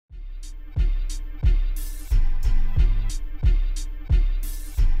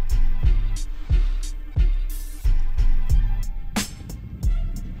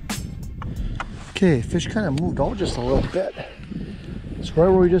Okay, fish kind of moved out just a little bit. So right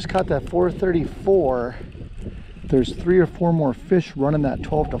where we just caught that 434, there's 3 or 4 more fish running that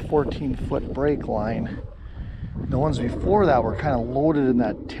 12 to 14 foot break line. The ones before that were kind of loaded in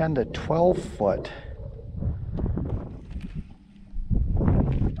that 10 to 12 foot.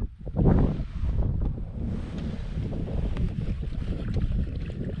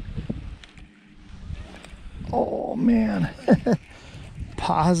 Oh man.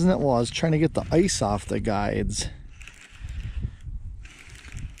 Pausing it while I was trying to get the ice off the guides.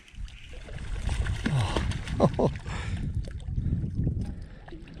 Oh.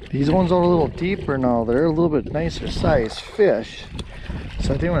 These ones are a little deeper now. They're a little bit nicer size fish.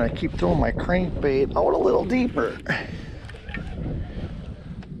 So I think I'm going to keep throwing my crankbait out a little deeper.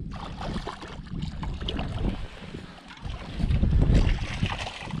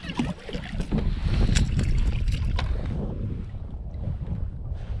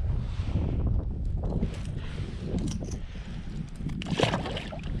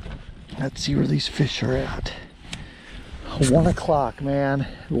 Let's see where these fish are at. 1 o'clock, man.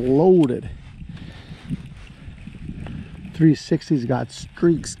 Loaded. 360's got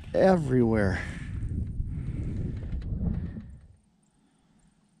streaks everywhere.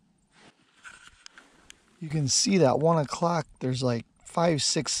 You can see that 1 o'clock, there's like 5,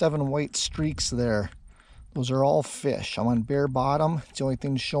 6, 7 white streaks there. Those are all fish. I'm on bare bottom. It's the only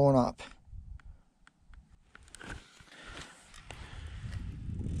thing showing up.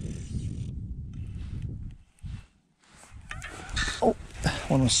 Oh,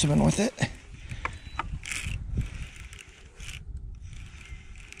 one was swimming with it.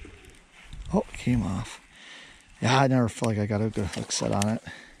 Oh, came off. Yeah, I never felt like I got a good hook set on it.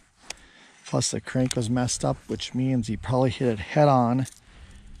 Plus the crank was messed up, which means he probably hit it head on.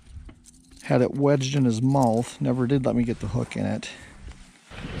 Had it wedged in his mouth. Never did let me get the hook in it.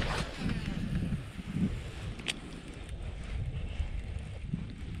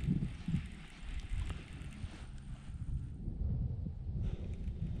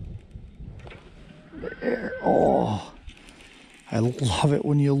 There. Oh, I love it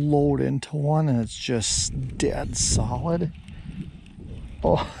when you load into one and it's just dead solid.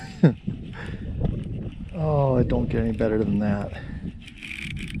 Oh, oh, it don't get any better than that.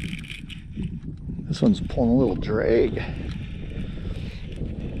 This one's pulling a little drag.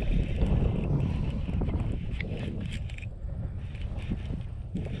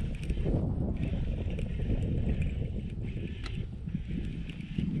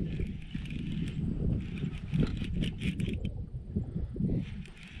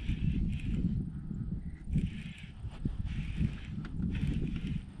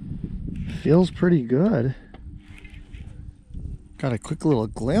 Feels pretty good. Got a quick little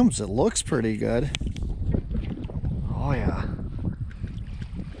glimpse. It looks pretty good. Oh yeah.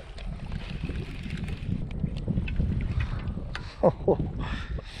 Oh,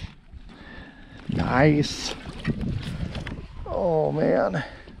 nice. Oh man.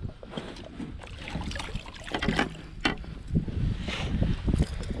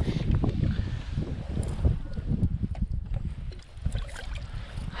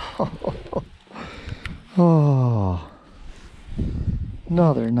 Oh,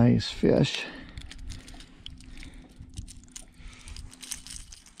 another nice fish.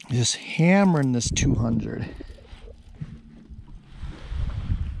 Just hammering this 200.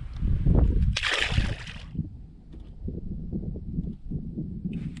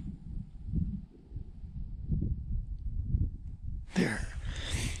 There.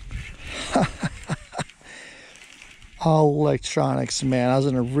 All electronics, man. I was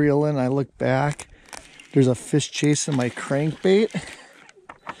in a reel in, I look back. There's a fish chasing my crankbait.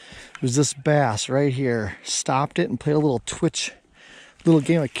 It was this bass right here. Stopped it and played a little twitch, little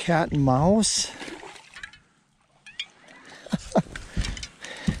game of cat and mouse.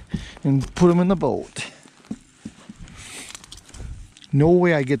 And put him in the boat. No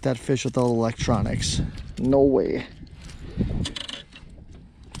way I get that fish without electronics. No way.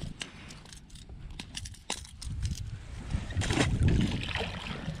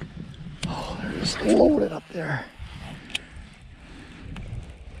 Loaded up there.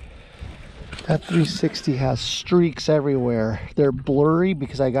 That 360 has streaks everywhere. They're blurry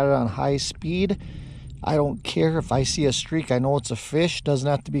because I got it on high speed. I don't care if I see a streak. I know it's a fish. Doesn't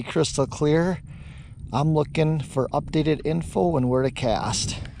have to be crystal clear. I'm looking for updated info and where to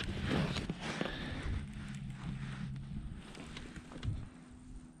cast.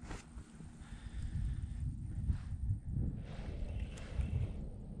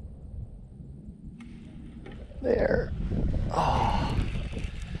 There. Oh.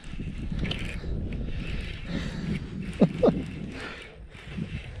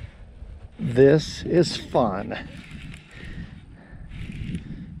 This is fun.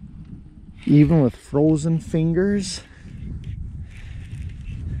 Even with frozen fingers,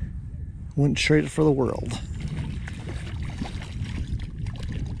 wouldn't trade it for the world.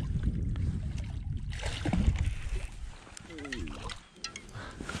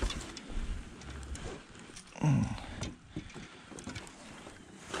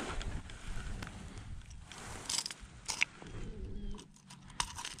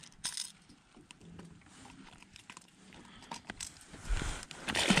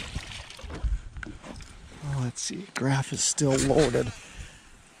 Let's see, graph is still loaded.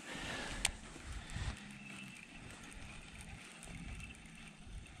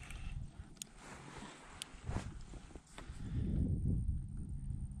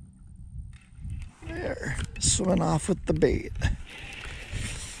 There, swimming off with the bait.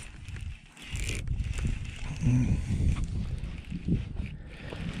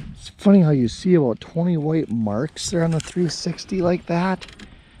 It's funny how you see about 20 white marks there on the 360 like that,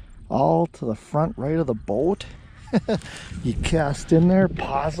 all to the front right of the boat. You cast in there,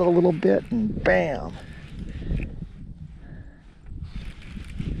 pause it a little bit, and bam.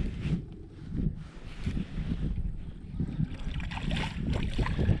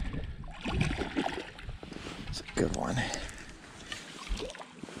 It's a good one.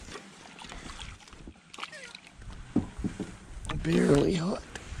 Barely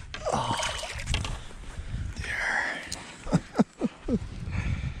hooked. Oh, there.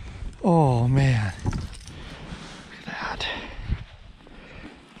 Oh man. Look at that.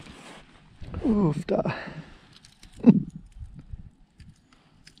 Oofda.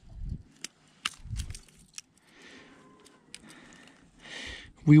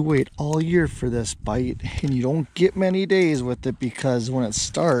 We wait all year for this bite, and you don't get many days with it because when it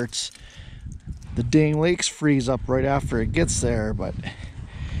starts, the dang lakes freeze up right after it gets there. But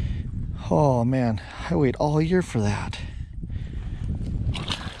oh man, I wait all year for that.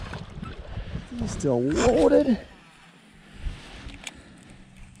 It's still loaded.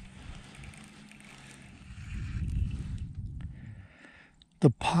 The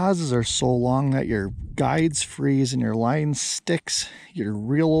pauses are so long that your guides freeze and your line sticks, your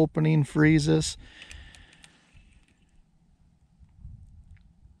reel opening freezes.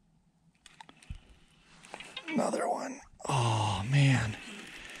 Another one. Oh man.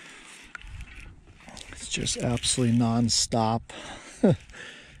 It's just absolutely non-stop.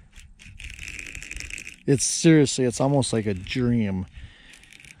 It's seriously, it's almost like a dream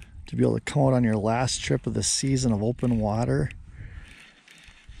to be able to come out on your last trip of the season of open water,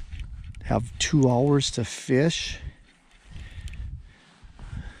 have 2 hours to fish.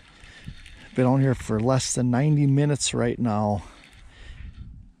 Been on here for less than 90 minutes right now,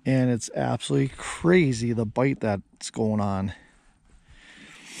 and it's absolutely crazy the bite that's going on.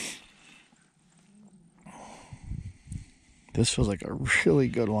 This feels like a really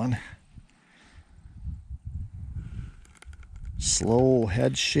good one. Slow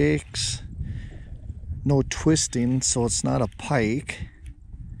head shakes, no twisting, so it's not a pike.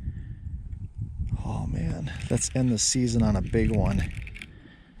 Oh man, let's end the season on a big one.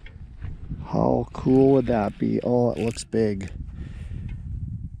 How cool would that be? Oh, it looks big.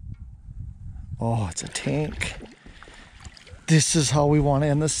 Oh, it's a tank. This is how we want to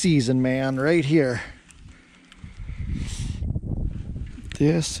end the season, man, right here.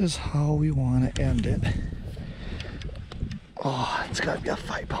 This is how we want to end it. Oh, it's got to be a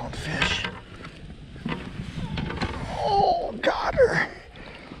 5-pound fish. Oh, got her.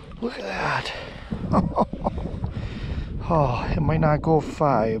 Look at that. Oh, it might not go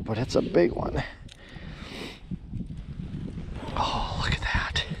 5, but it's a big one. Oh, look at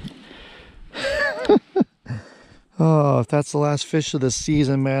that. Oh, if that's the last fish of the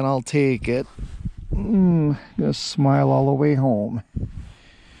season, man, I'll take it. Gonna smile all the way home.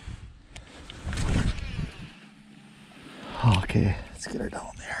 Okay, let's get her down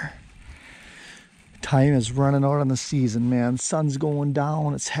there. Time is running out on the season, man. Sun's going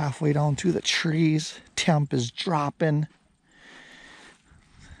down. It's halfway down through the trees. Temp is dropping.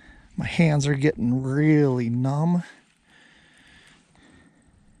 My hands are getting really numb.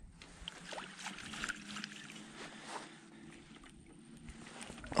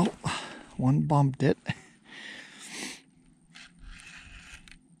 Oh, one bumped it.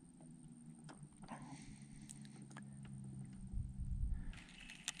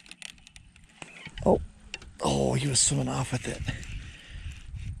 Oh, he was swimming off with it.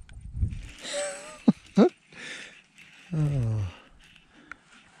 Oh,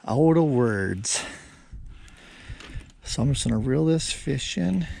 out of words. So I'm just gonna reel this fish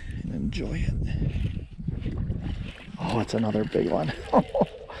in and enjoy it. Oh, it's another big one.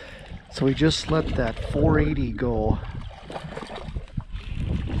 So we just let that 480 go.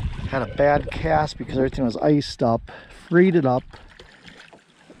 Had a bad cast because everything was iced up. Freed it up.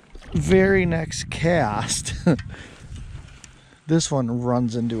 Very next cast, this one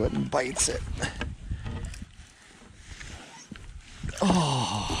runs into it and bites it.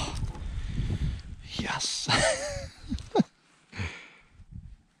 Oh, yes.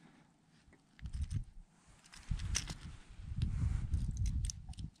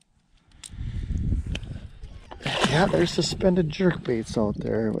 Yeah, there's suspended jerkbaits out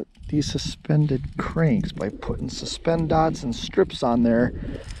there, but these suspended cranks, by putting suspend dots and strips on there,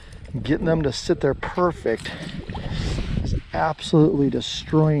 getting them to sit there perfect, is absolutely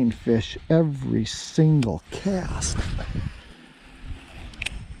destroying fish every single cast.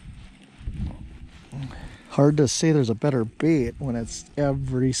 Hard to say there's a better bait when it's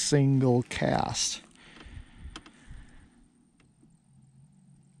every single cast.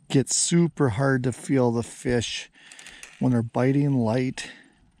 Gets super hard to feel the fish when they're biting light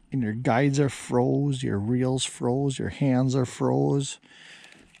and your guides are froze, your reels froze, your hands are froze.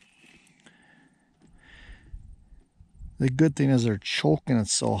 The good thing is they're choking it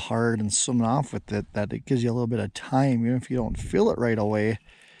so hard and swimming off with it that it gives you a little bit of time. Even if you don't feel it right away,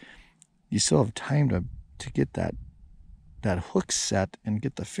 you still have time to get that hook set and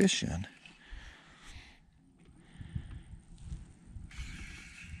get the fish in.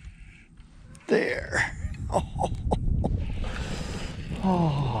 There. Oh.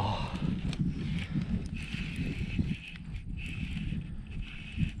 Oh.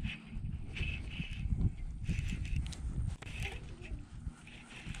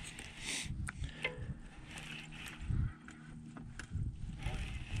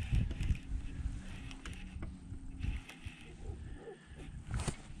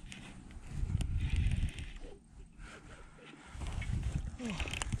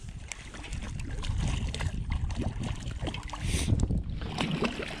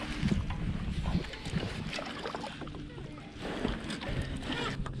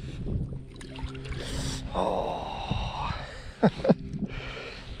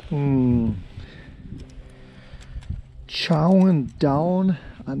 Chowing down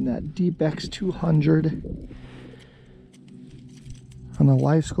on that Deep X200. On the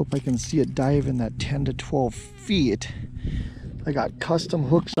live scope I can see it dive in that 10 to 12 feet. I got custom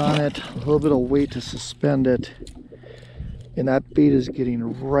hooks on it, a little bit of weight to suspend it, and that bait is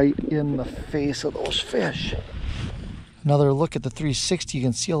getting right in the face of those fish. Another look at the 360, you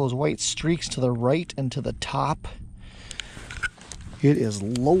can see all those white streaks to the right and to the top. It is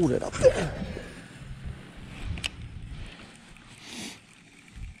loaded up there.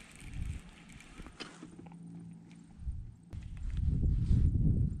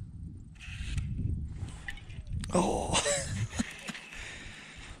 Oh,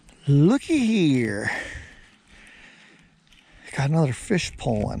 looky here. Got another fish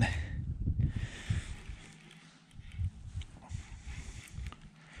pulling.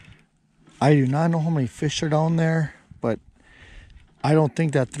 I do not know how many fish are down there, but I don't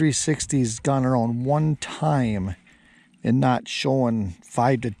think that 360's gone around one time and not showing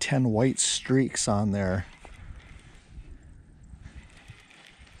 5 to 10 white streaks on there.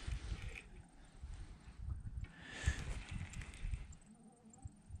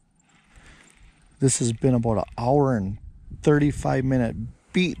 This has been about an hour and 35-minute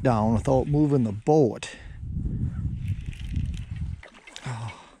beat down without moving the boat.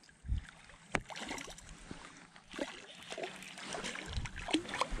 Oh.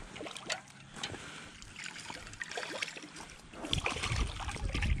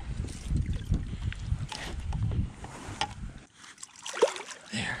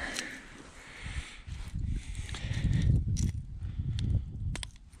 There.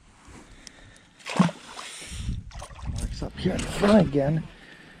 Mark's up here in front again.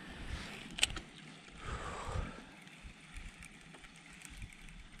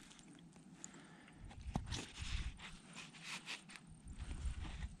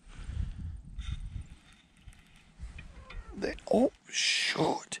 Oh,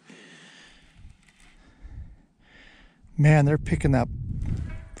 shoot. Man, they're picking that.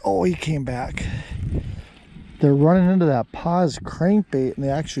 Oh, he came back. They're running into that pause crankbait and they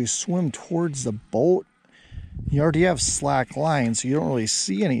actually swim towards the boat. You already have slack line, so you don't really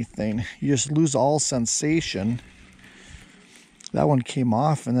see anything. You just lose all sensation. That one came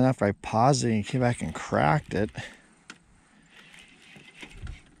off, and then after I paused it, he came back and cracked it.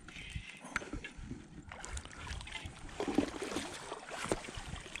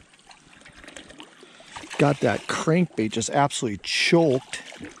 Got that crankbait just absolutely choked.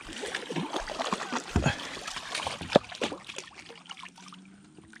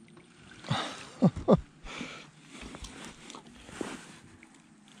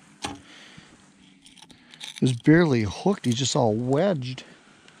 was barely hooked. He's just all wedged.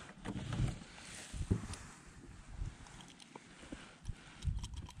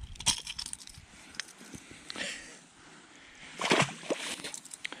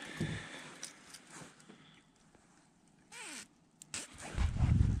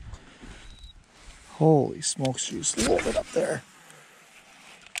 Holy smokes, she's loaded up there.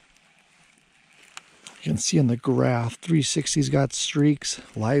 You can see in the graph, 360's got streaks,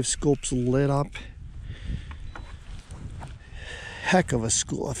 live scope's lit up. Heck of a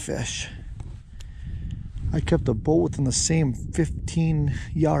school of fish. I kept the boat within the same 15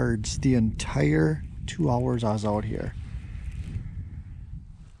 yards the entire 2 hours I was out here.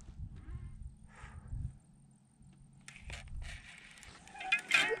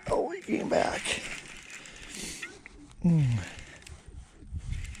 Oh, he came back.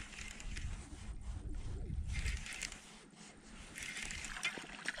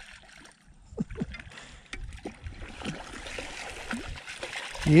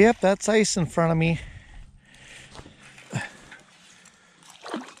 Yep, that's ice in front of me.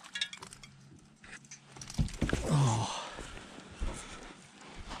 Oh.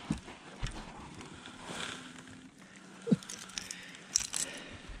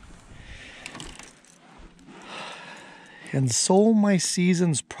 And so my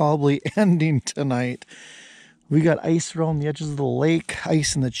season's probably ending tonight. We got ice around the edges of the lake,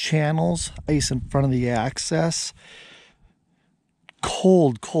 ice in the channels, ice in front of the access.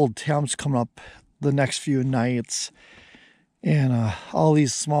 Cold temps coming up the next few nights. And all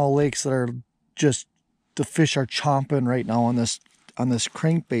these small lakes that are just, the fish are chomping right now on this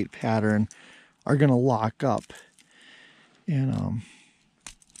crankbait pattern are gonna lock up. And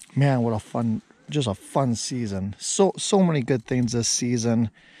man, what a fun, just a fun season. So many good things this season.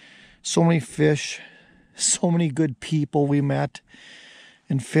 So many fish, so many good people we met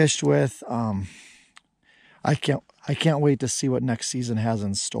and fished with. I can't wait to see what next season has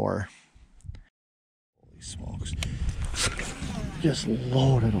in store. Holy smokes. Just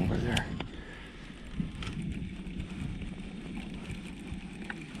loaded over there.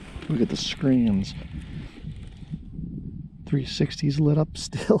 Look at the screens. 360's lit up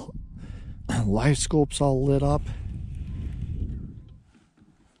still. Live scope's all lit up.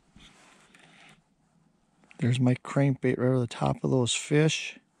 There's my crankbait right over the top of those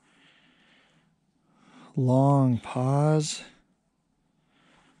fish. Long pause.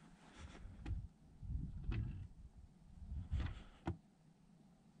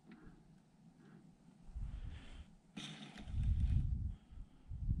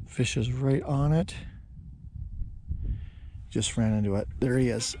 Fish is right on it. Just ran into it. There he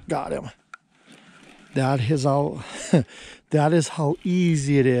is. Got him. That is how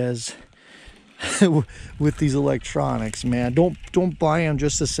easy it is with these electronics, man. Don't buy them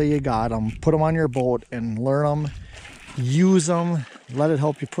just to say you got them. Put them on your boat and learn them. Use them. Let it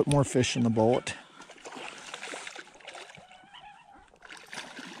help you put more fish in the boat.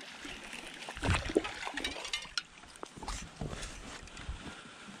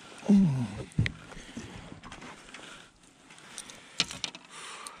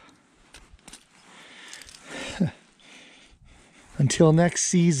 Until next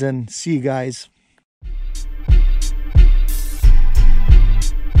season, see you guys.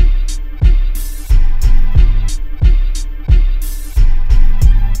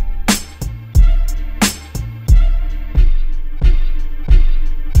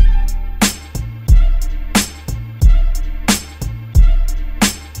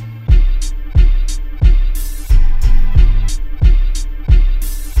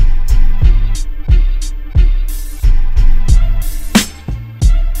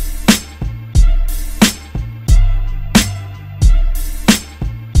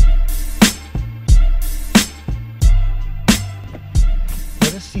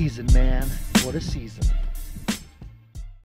 What a season, man. What a season.